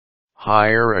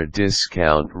Hire a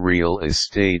discount real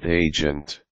estate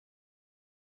agent.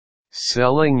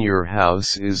 Selling your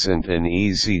house isn't an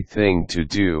easy thing to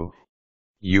do.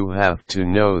 You have to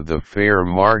know the fair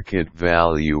market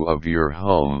value of your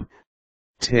home,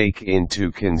 take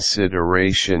into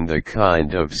consideration the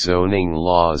kind of zoning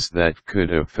laws that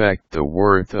could affect the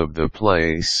worth of the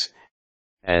place,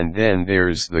 and then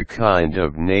there's the kind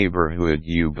of neighborhood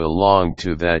you belong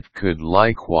to that could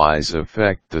likewise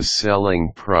affect the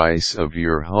selling price of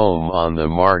your home on the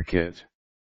market.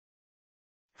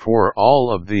 For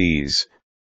all of these,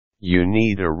 you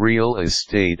need a real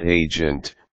estate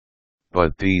agent,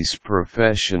 but these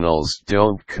professionals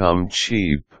don't come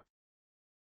cheap.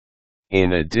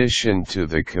 In addition to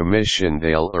the commission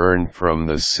they'll earn from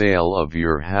the sale of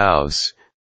your house,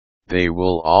 they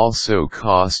will also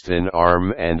cost an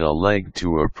arm and a leg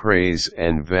to appraise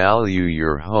and value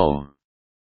your home.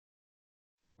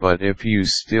 But if you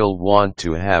still want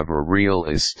to have a real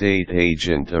estate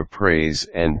agent appraise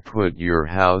and put your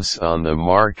house on the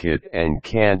market and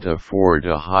can't afford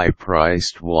a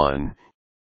high-priced one,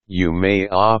 you may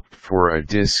opt for a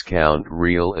discount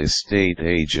real estate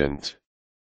agent.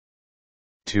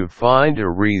 To find a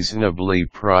reasonably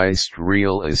priced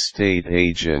real estate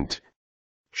agent,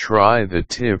 try the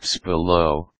tips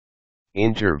below.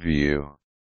 Interview.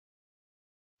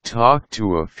 Talk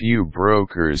to a few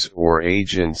brokers or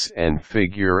agents and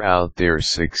figure out their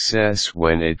success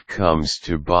when it comes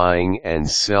to buying and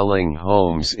selling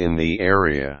homes in the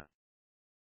area.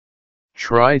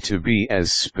 Try to be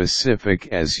as specific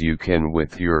as you can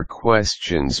with your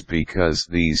questions because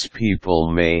these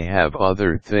people may have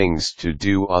other things to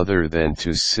do other than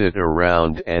to sit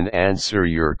around and answer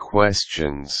your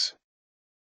questions.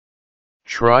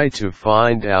 Try to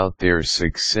find out their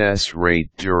success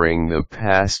rate during the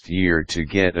past year to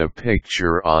get a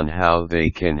picture on how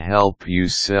they can help you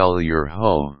sell your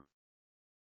home.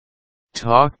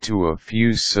 Talk to a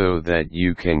few so that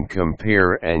you can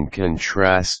compare and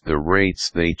contrast the rates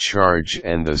they charge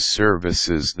and the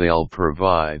services they'll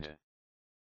provide.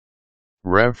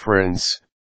 Reference,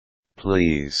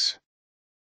 please.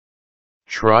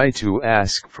 Try to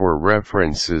ask for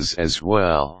references as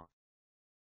well.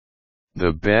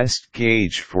 The best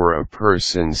gauge for a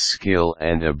person's skill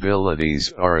and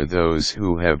abilities are those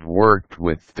who have worked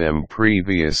with them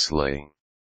previously.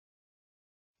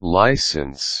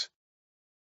 License.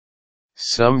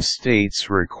 Some states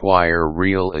require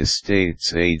real estate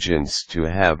agents to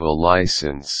have a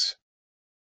license.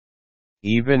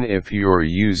 Even if you're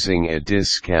using a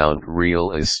discount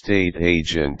real estate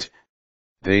agent,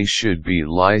 they should be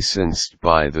licensed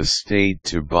by the state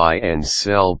to buy and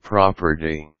sell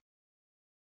property.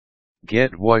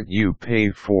 Get what you pay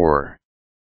for.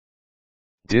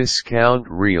 Discount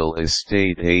real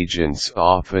estate agents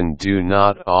often do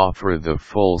not offer the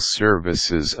full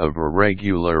services of a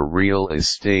regular real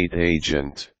estate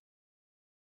agent.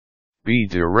 Be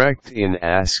direct in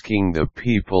asking the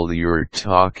people you're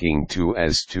talking to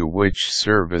as to which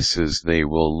services they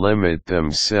will limit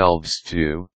themselves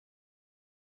to.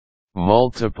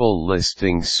 Multiple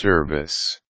listing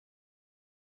service.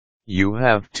 You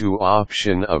have the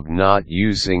option of not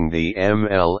using the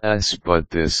MLS, but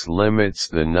this limits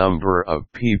the number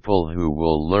of people who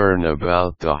will learn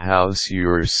about the house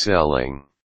you're selling.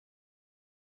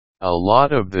 A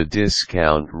lot of the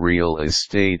discount real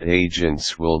estate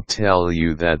agents will tell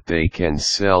you that they can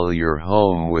sell your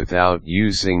home without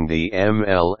using the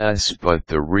MLS, but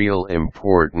the real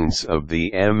importance of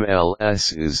the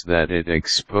MLS is that it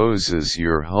exposes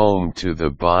your home to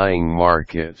the buying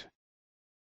market.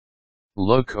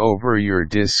 Look over your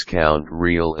discount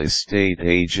real estate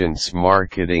agent's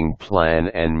marketing plan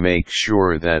and make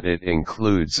sure that it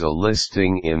includes a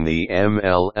listing in the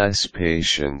MLS.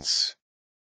 Patience.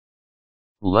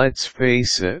 Let's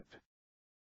face it.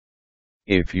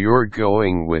 If you're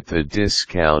going with a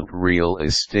discount real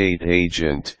estate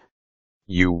agent,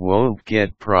 you won't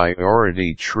get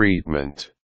priority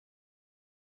treatment.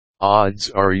 Odds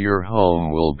are your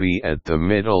home will be at the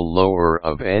middle lower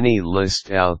of any list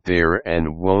out there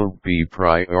and won't be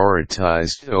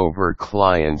prioritized over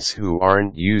clients who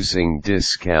aren't using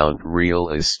discount real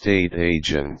estate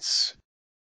agents.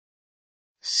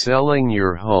 Selling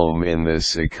your home in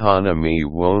this economy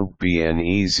won't be an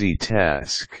easy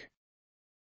task.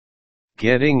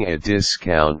 Getting a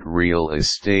discount real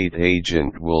estate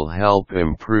agent will help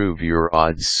improve your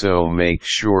odds, so make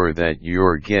sure that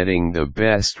you're getting the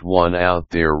best one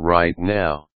out there right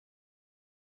now.